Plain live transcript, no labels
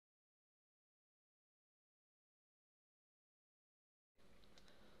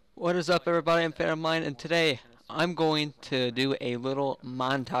What is up, everybody? I'm Fan of Mine, and today I'm going to do a little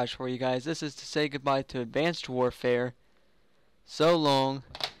montage for you guys. This is to say goodbye to Advanced Warfare. So long.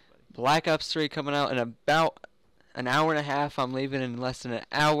 Black Ops 3 coming out in about an hour and a half. I'm leaving in less than an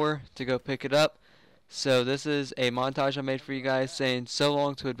hour to go pick it up. So this is a montage I made for you guys saying so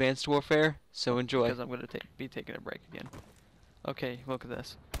long to Advanced Warfare. So enjoy. Because I'm going to be taking a break again. Okay, look at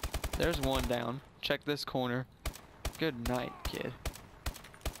this. There's one down. Check this corner. Good night, kid.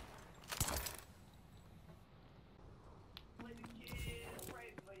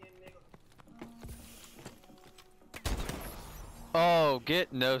 Oh,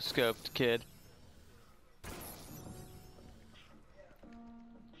 get no-scoped, kid.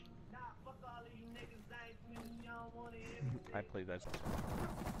 I played that.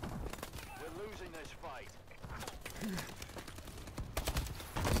 We're losing this fight.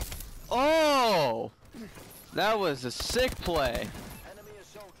 Oh! That was a sick play. Enemy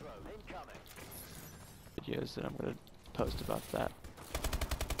assault drone incoming. Videos that I'm gonna post about that.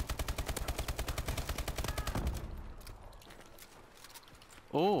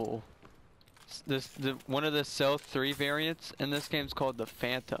 Oh, one of the Cell 3 variants in this game is called the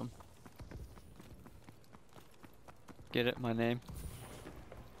Phantom. Get it? My name.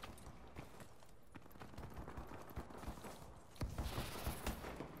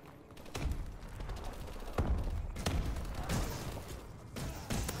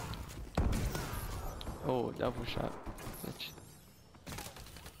 Oh, double shot. Bitch.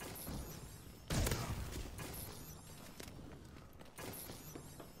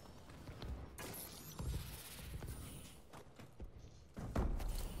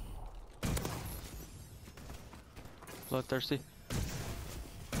 Bloodthirsty.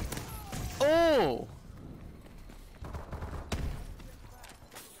 Oh!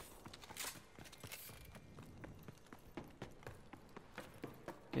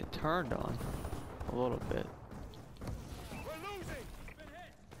 Get turned on a little bit. We're losing.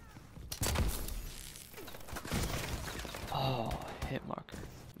 Oh, hit marker.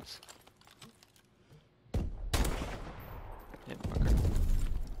 Hit marker.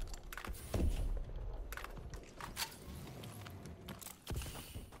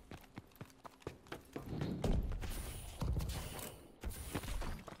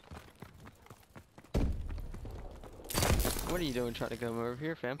 What are you doing trying to come over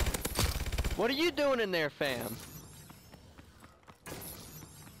here, fam? What are you doing in there, fam?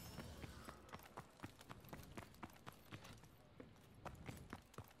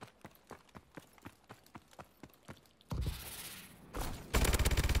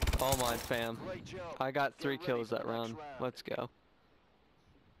 All mine, fam. Great job. I got 3 Get ready kills for that the next round. round. Let's go.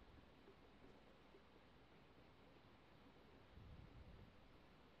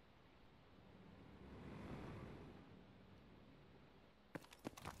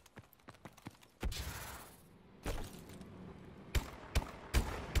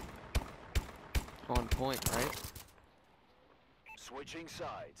 On point, right? Switching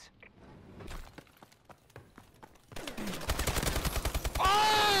sides.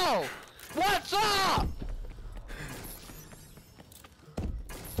 Oh! What's up?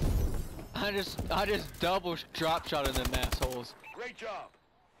 I just double drop shot in them assholes. Great job.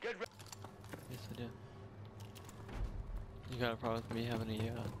 Get ready. Yes, I do. You got a problem with me having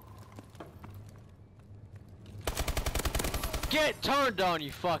a Get turned on,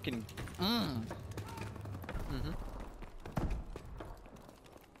 you fucking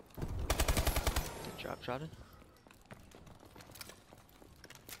Get drop shotted.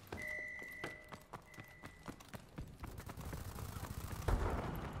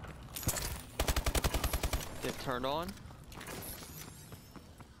 Get turned on.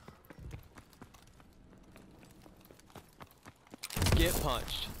 Get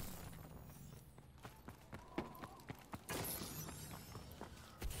punched.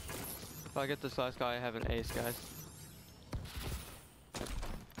 If I get this last guy, I have an ace, guys.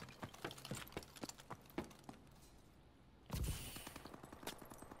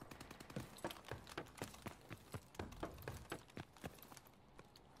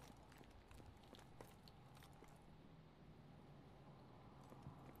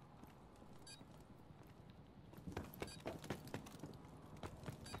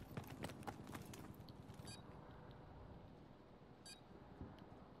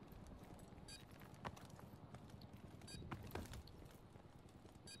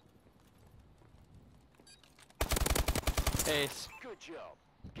 Ace. Good job.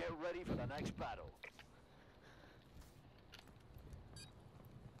 Get ready for the next battle.